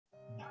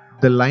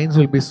the lines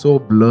will be so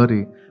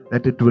blurry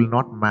that it will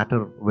not matter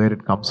where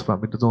it comes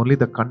from. It is only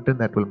the content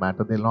that will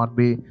matter. There will not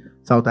be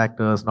South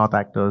actors, North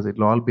actors. It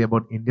will all be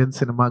about Indian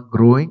cinema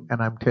growing.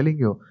 And I'm telling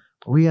you,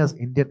 we as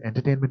Indian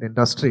entertainment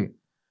industry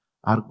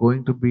are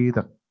going to be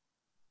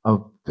a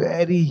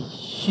very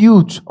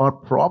huge, or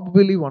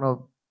probably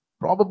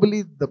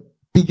the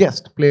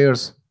biggest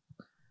players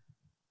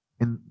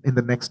in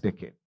the next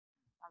decade.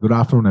 Good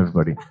afternoon,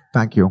 everybody.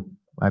 Thank you.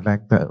 I'd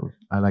like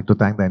to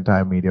thank the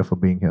entire media for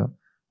being here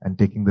and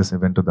taking this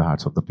event to the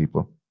hearts of the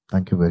people.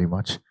 Thank you very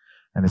much.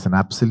 And it's an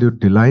absolute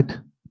delight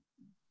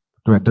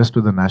to address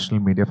to the national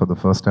media for the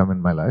first time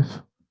in my life.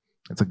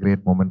 It's a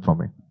great moment for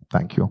me.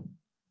 Thank you.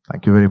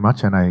 Thank you very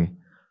much. And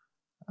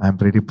I'm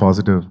pretty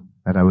positive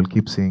that I will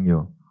keep seeing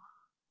you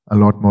a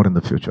lot more in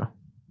the future.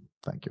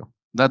 Thank you.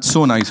 That's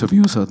so nice of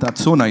you, sir.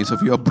 That's so nice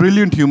of you. A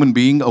brilliant human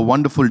being, a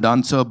wonderful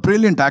dancer,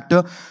 brilliant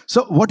actor.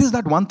 So what is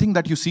that one thing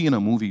that you see in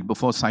a movie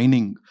before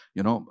signing,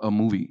 a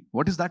movie?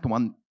 What is that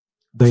one?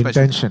 The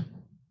intention.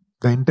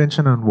 The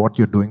intention on what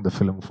you're doing the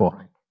film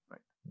for. Right.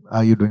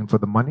 Are you doing it for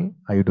the money?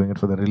 Are you doing it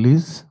for the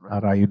release?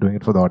 Right. Or are you doing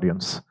it for the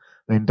audience?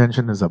 The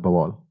intention is above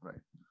all. Right.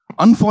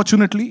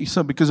 Unfortunately,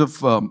 sir, because of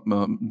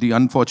the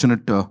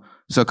unfortunate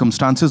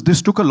circumstances,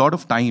 this took a lot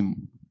of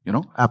time.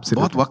 Absolutely.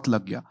 बहुत वक्त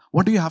लग गया.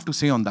 What do you have to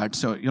say on that?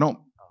 So,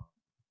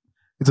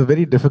 it's a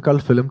very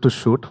difficult film to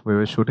shoot. We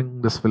were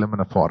shooting this film in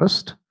a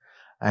forest,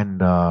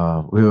 and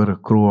we were a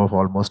crew of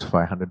almost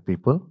 500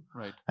 people.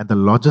 Right. And the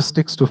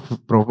logistics to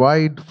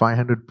provide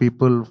 500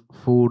 people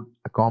food,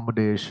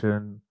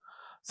 accommodation,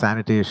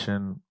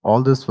 sanitation,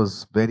 all this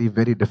was very,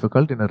 very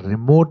difficult in a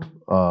remote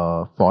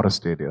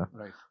forest area.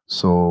 Right.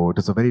 So it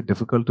is a very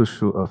difficult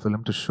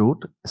film to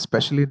shoot,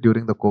 especially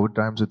during the COVID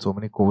times with so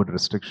many COVID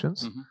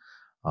restrictions. Mm-hmm.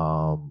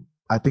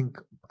 I think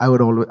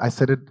I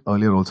said it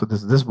earlier also,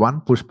 this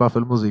one Pushpa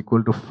film was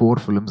equal to 4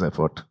 films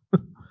effort.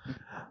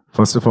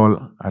 First of all,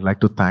 I'd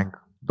like to thank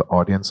the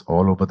audience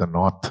all over the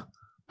North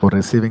for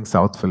receiving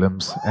South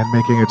films and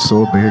making it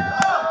so big.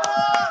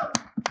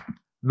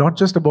 Not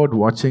just about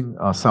watching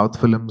South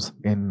films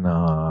in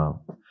the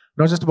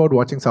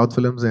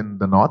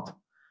North.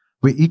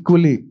 We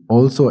equally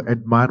also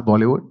admire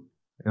Bollywood,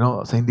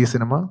 Hindi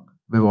cinema.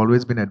 We've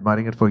always been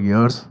admiring it for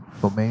years,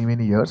 for many,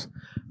 many years.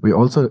 We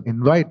also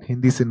invite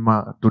Hindi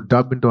cinema to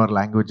dub into our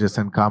languages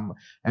and come,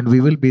 and we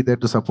will be there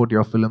to support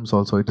your films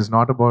also. It is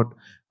not about,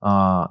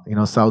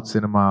 South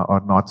cinema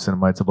or North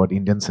cinema. It's about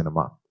Indian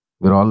cinema.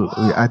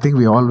 I think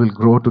we all will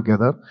grow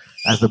together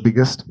as the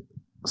biggest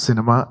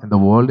cinema in the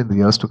world in the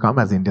years to come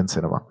as Indian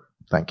cinema.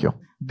 Thank you.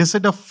 This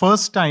is the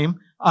first time,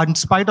 in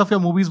spite of your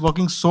movies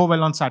working so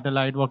well on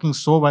satellite, working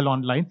so well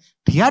online,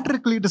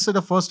 theatrically, this is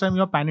the first time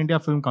your pan-India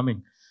film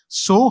coming.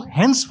 So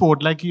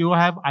henceforth, like you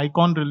have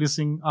Icon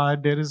releasing,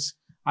 there is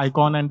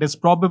Icon, and there's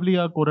probably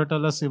a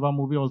Koratala Seva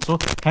movie also.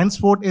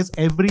 Henceforth, is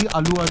every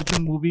Allu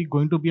Arjun movie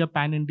going to be a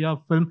pan-India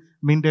film?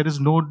 I mean, there is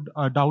no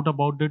doubt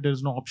about it. There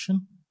is no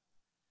option.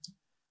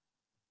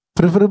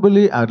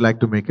 Preferably, I'd like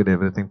to make it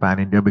everything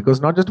pan-India, because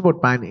not just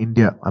about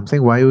pan-India. I'm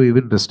saying, why are you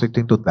even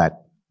restricting to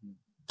that?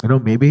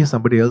 Maybe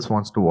somebody else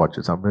wants to watch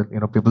it.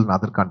 People in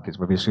other countries,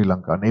 maybe Sri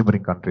Lanka,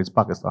 neighboring countries,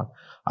 Pakistan,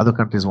 other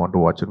countries want to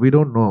watch it. We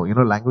don't know.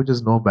 Language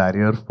is no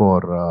barrier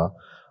for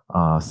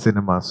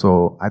cinema.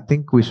 So I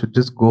think we should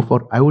just go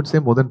for, I would say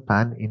more than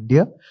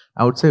pan-India,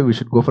 I would say we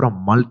should go for a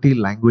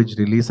multi-language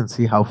release and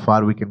see how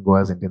far we can go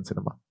as Indian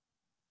cinema.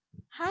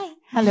 Hi.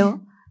 Hello.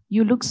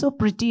 You look so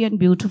pretty and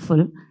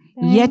beautiful.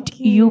 Yet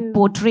you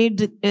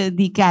portrayed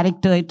the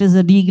character. It is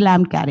a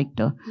deglammed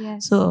character.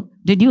 Yes. So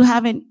did you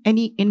have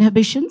any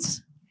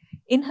inhibitions?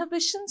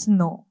 Inhibitions?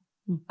 No.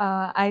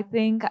 I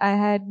think I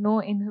had no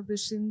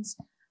inhibitions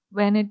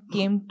when it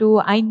came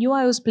to, I knew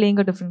I was playing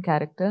a different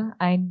character.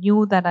 I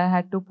knew that I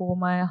had to pour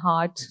my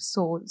heart,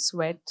 soul,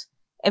 sweat,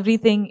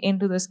 everything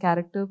into this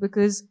character,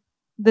 because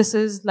this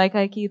is, like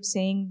I keep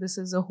saying, this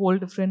is a whole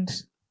different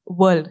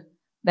world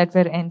that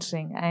we're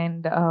entering.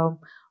 And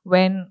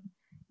when,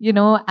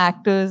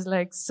 actors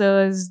like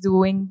Sir's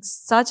doing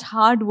such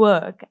hard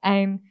work,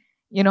 and,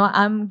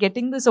 I'm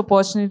getting this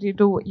opportunity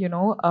to,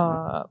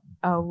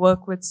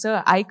 work with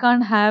Sir, I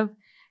can't have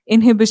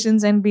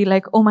inhibitions and be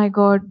like, oh my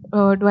God,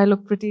 do I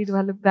look pretty? Do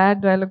I look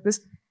that? Do I look this?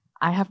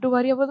 I have to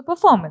worry about the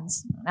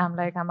performance. I'm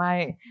like, am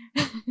I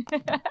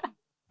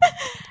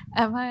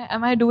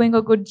doing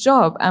a good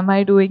job? Am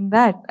I doing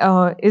that?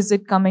 Is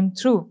it coming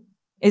through?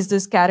 Is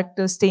this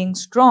character staying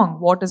strong?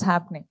 What is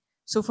happening?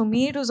 So for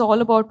me, it was all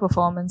about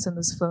performance in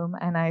this film.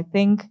 And I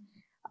think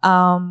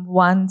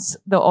once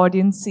the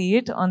audience see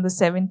it on the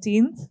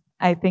 17th,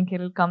 I think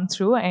it'll come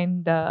through,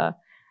 and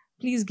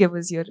please give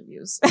us your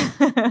reviews.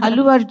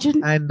 Allu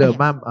Arjun. And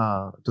ma'am,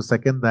 to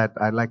second that,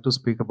 I'd like to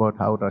speak about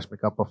how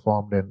Rashmika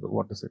performed and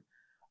what is it.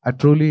 I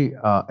truly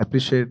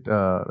appreciate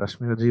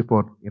Rashmika ji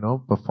for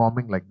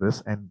performing like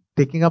this and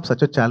taking up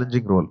such a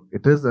challenging role.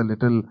 It is a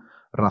little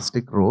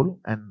rustic role,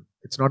 and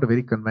it's not a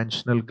very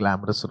conventional,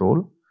 glamorous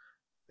role.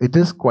 It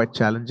is quite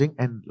challenging,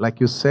 and like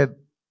you said,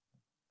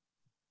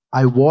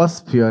 I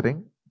was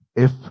fearing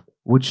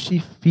would she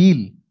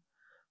feel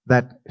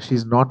that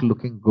she's not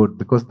looking good,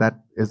 because that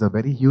is a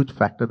very huge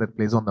factor that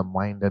plays on the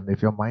mind. And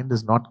if your mind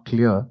is not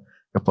clear,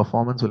 your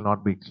performance will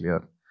not be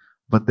clear.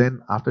 But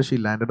then after she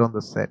landed on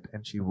the set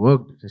and she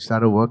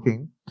started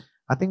working,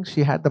 I think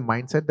she had the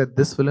mindset that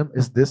this film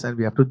is this and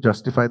we have to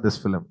justify this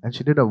film. And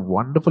she did a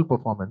wonderful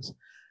performance.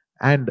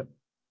 And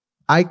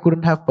I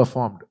couldn't have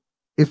performed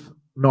if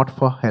not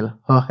for her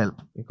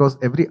help, because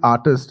every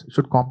artist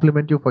should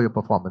compliment you for your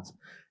performance.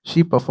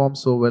 She performed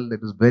so well.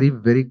 It was very,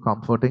 very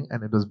comforting,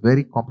 and it was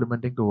very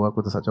complimenting to work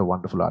with such a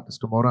wonderful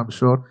artist. Tomorrow, I'm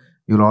sure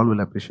you all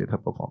will appreciate her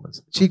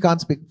performance. She can't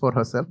speak for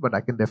herself, but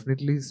I can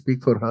definitely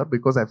speak for her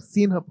because I've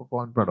seen her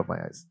perform in front of my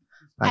eyes.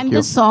 Thank you.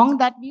 The song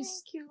that we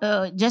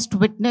just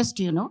witnessed,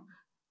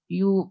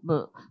 you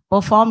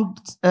performed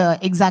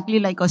exactly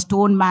like a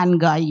stone man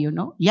guy,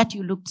 yet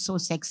you looked so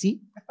sexy.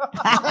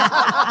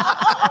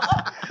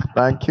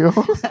 Thank you.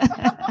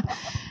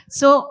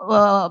 So,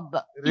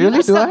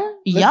 really, do I?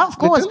 Yeah, of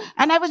course.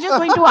 And I was just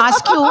going to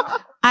ask you,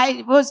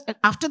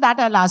 after that,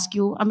 I'll ask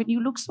you, I mean,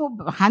 you look so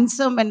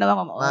handsome and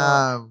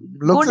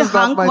good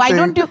hunk. Why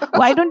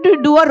don't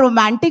you do a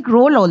romantic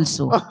role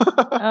also?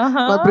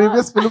 My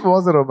previous film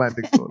was a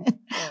romantic role.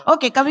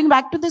 Okay, coming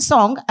back to the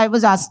song, I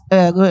was asked,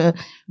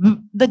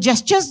 the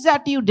gestures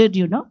that you did,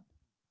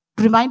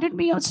 reminded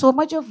me of so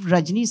much of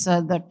Rajni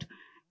sir, that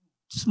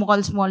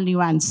small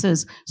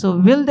nuances. So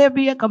will there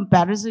be a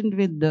comparison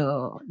with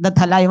the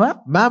Thalaiva?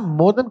 Ma'am,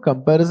 more than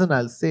comparison,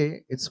 I'll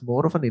say it's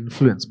more of an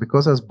influence,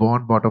 because I was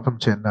brought up from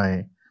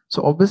Chennai.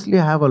 So obviously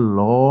I have a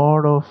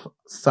lot of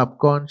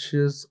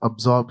subconscious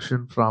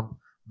absorption from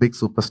big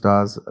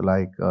superstars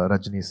like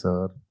Rajni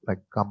sir, like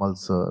Kamal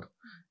sir.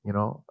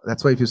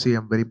 That's why if you see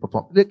I'm very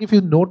like, if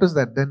you notice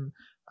that, then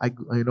I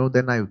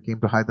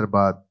came to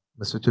Hyderabad.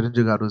 Mr.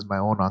 Chiranjeevi Garu is my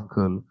own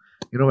uncle.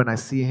 When I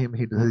see him,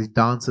 he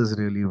dances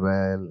really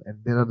well, and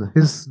there are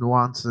his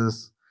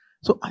nuances.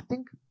 So I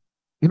think,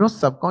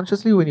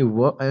 subconsciously when you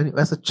work,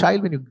 as a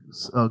child, when you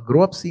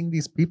grow up seeing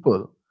these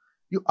people,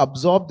 you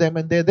absorb them,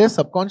 and they're there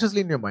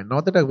subconsciously in your mind.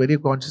 Not that I very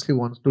consciously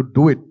want to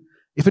do it.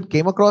 If it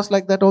came across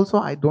like that also,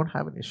 I don't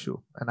have an issue.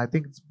 And I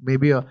think it's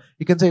maybe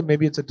you can say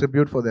maybe it's a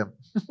tribute for them,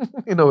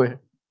 in a way.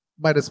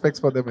 My respects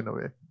for them in a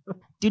way.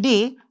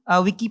 Today,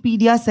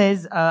 Wikipedia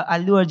says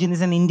Allu Arjun is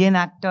an Indian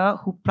actor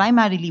who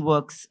primarily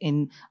works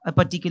in a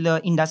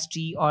particular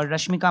industry, or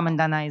Rashmika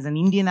Mandanna is an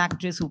Indian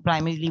actress who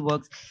primarily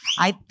works.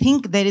 I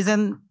think there is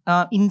an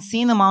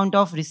insane amount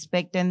of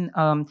respect and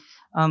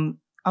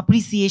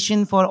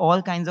appreciation for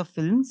all kinds of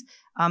films.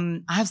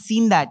 I have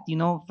seen that,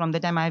 from the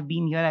time I've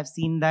been here, I've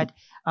seen that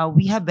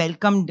we have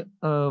welcomed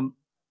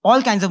all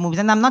kinds of movies.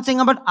 And I'm not saying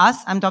about us,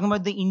 I'm talking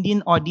about the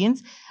Indian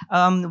audience.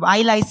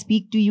 While I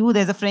speak to you,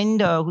 there's a friend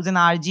who's an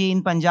RJ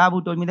in Punjab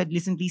who told me that,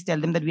 listen, please tell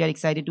them that we are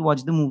excited to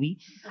watch the movie.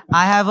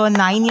 I have a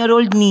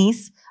 9-year-old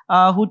niece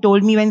who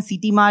told me when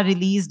Sitima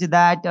released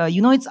that,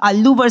 it's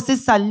Allu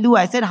versus Sallu.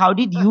 I said, how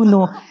did you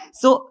know?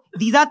 So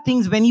these are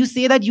things, when you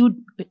say that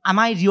am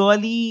I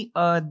really,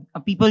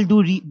 people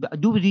do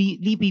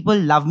really people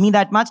love me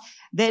that much?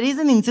 There is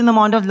an insane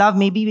amount of love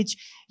maybe which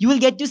you will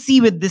get to see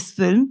with this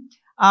film.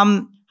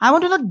 I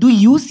want to know, do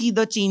you see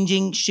the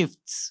changing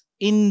shifts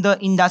in the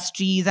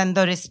industries and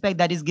the respect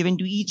that is given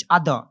to each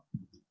other?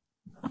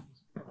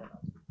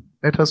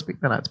 Let her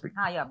speak, then I'll speak.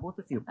 Yeah, both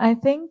of you. I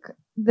think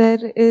there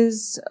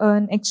is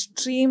an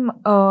extreme,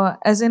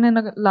 as in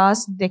the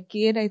last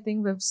decade, I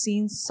think we've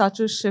seen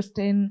such a shift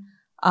in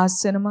our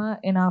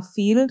cinema, in our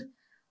field.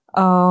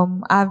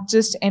 I've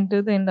just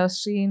entered the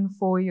industry in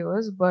 4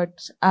 years, but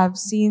I've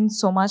seen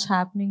so much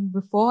happening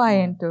before I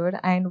entered.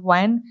 And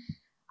when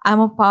I'm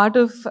a part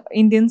of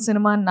Indian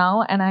cinema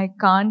now, and I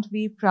can't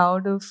be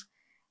proud of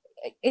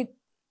it.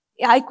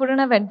 I couldn't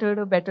have entered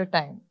a better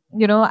time.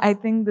 I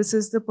think this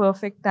is the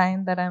perfect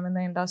time that I'm in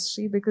the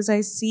industry, because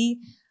I see,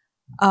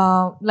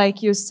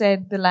 like you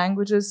said, the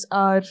languages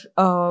are,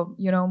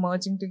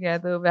 merging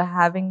together. We're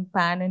having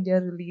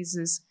pan-India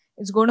releases.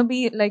 It's going to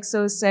be, like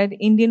Sir said,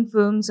 Indian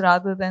films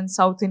rather than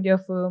South India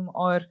film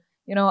or,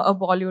 a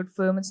Bollywood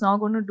film. It's not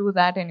going to do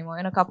that anymore.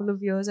 In a couple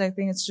of years, I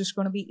think it's just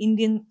going to be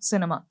Indian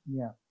cinema.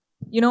 Yeah.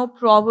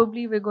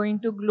 Probably we're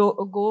going to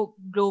go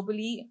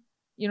globally,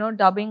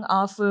 dubbing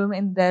our film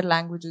in their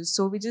languages.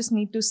 So we just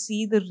need to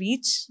see the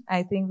reach.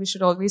 I think we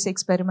should always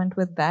experiment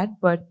with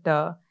that. But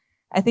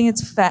I think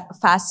it's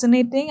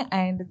fascinating,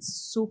 and it's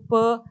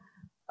super,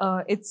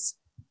 it's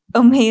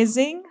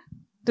amazing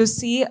to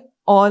see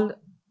all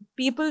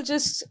people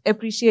just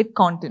appreciate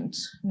content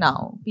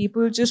now.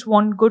 People just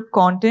want good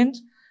content.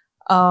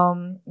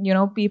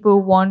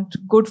 People want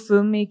good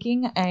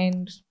filmmaking,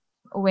 and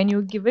when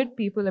you give it,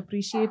 people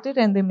appreciate it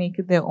and they make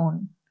it their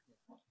own.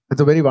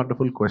 It's a very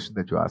wonderful question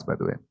that you asked, by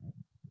the way.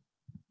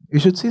 You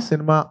should see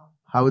cinema,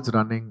 how it's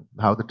running,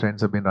 how the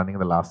trends have been running in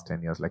the last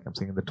 10 years. Like I'm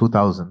saying in the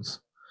 2000s,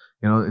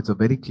 it's a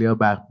very clear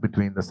gap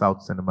between the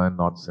South cinema and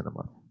North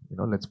cinema.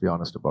 Let's be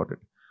honest about it.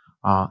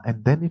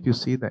 And then if you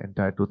see the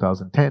entire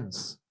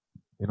 2010s,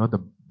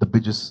 the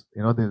bridges,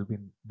 there's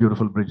been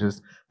beautiful bridges,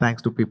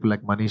 thanks to people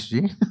like Manish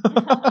ji,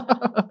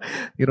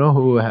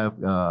 who have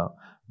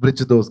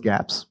bridged those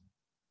gaps.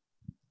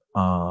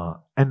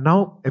 And And now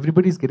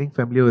everybody's getting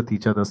familiar with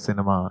each other's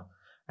cinema.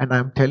 And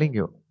I'm telling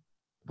you,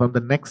 from the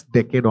next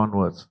decade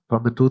onwards,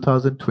 from the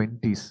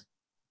 2020s,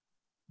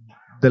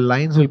 the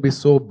lines will be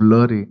so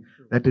blurry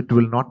that it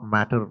will not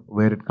matter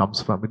where it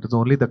comes from. It is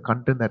only the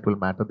content that will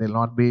matter. There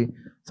will not be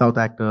South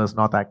actors,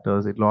 North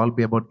actors. It will all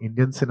be about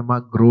Indian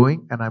cinema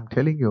growing. And I'm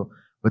telling you,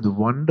 with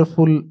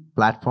wonderful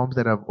platforms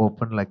that have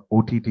opened like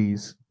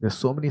OTTs, there's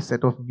so many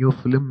set of new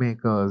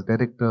filmmakers,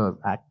 directors,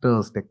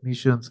 actors,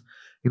 technicians.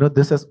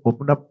 This has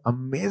opened up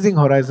amazing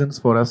horizons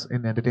for us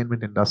in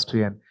entertainment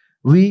industry. And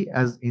we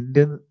as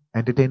Indian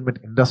entertainment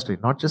industry,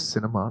 not just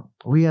cinema,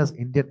 we as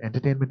Indian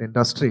entertainment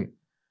industry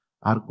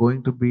are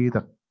going to be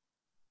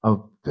a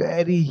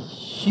very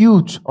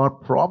huge, or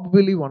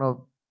probably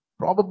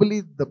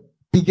the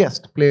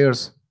biggest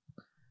players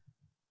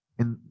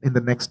in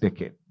the next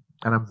decade.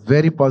 And I'm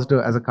very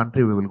positive as a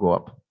country we will go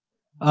up.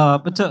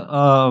 But in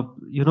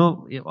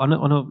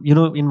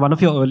one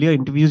of your earlier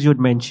interviews, you had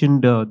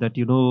mentioned that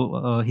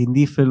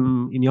Hindi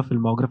film in your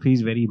filmography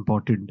is very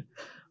important.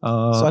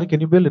 Sorry,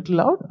 can you be a little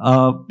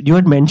loud? You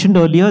had mentioned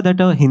earlier that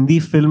a Hindi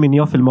film in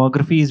your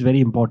filmography is very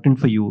important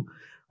for you.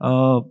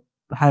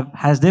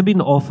 Has there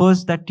been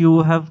offers that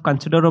you have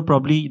considered, or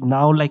probably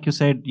now, like you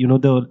said,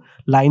 the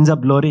lines are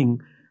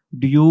blurring?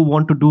 Do you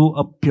want to do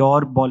a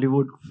pure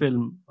Bollywood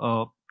film?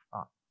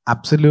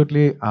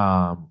 Absolutely.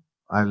 I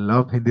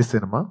love Hindi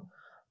cinema.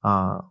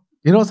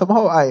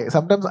 Somehow I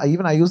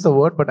use the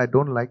word, but I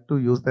don't like to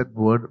use that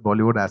word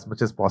Bollywood as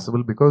much as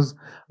possible because,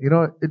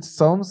 it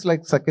sounds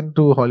like second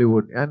to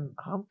Hollywood. And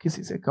hum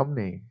kisi se kam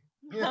nahi.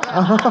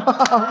 Hum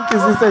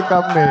kisi se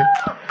kam nahi.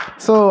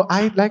 So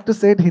I like to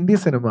say it Hindi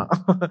cinema.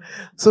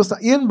 so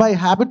even by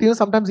habit,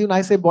 sometimes even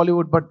I say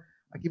Bollywood, but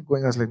I keep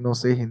going. I was like, no,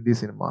 say Hindi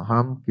cinema.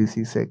 Hum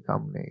kisi se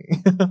kam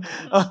nahi.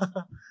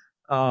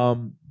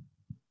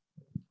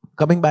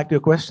 Coming back to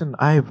your question,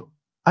 I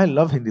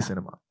love Hindi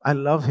cinema. I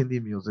love Hindi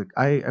music.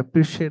 I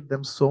appreciate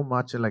them so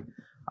much. Like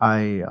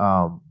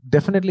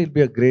definitely it'll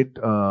be a great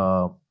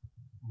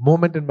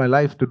moment in my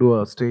life to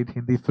do a straight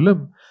Hindi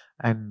film,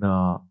 and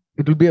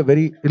it'll be a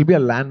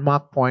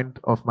landmark point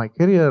of my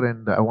career,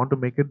 and I want to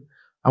make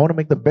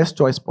the best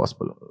choice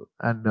possible.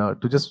 And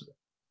to just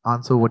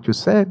answer what you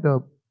said,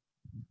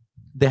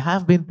 there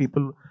have been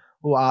people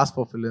who ask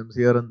for films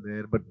here and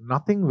there, but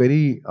nothing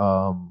very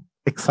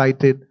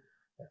exciting.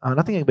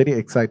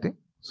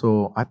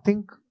 So I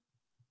think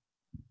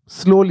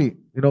slowly,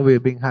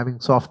 we've been having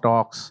soft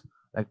talks,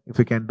 like if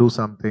we can do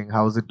something,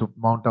 how is it to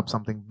mount up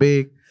something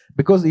big?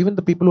 Because even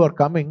the people who are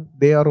coming,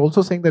 they are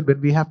also saying that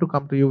when we have to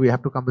come to you, we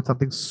have to come with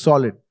something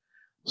solid.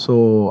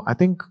 So I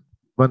think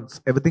once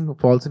everything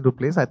falls into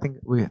place, I think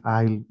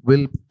I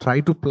will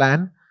try to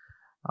plan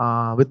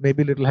with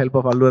maybe a little help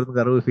of Allu Arjun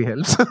Garu if he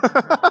helps.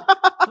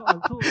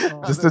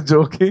 Just a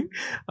joking.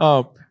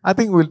 I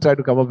think we'll try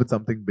to come up with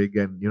something big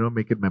and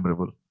make it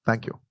memorable.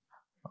 Thank you.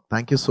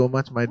 Thank you so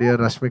much, my dear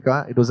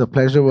Rashmika. It was a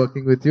pleasure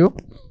working with you.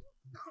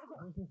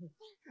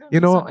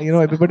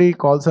 Everybody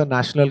calls her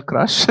national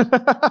crush. I've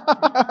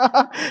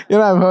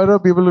heard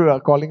of people who are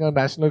calling her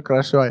national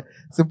crush. So I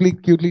simply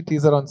cutely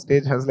tease her on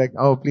stage. I was like,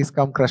 oh, please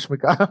come,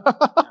 Rashmika.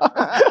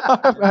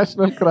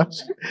 National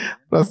crush.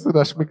 Plus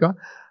Rashmika.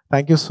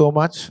 Thank you so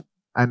much.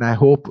 And I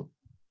hope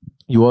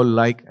you all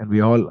like, and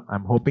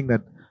I'm hoping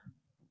that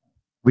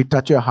we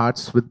touch your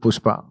hearts with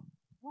Pushpa.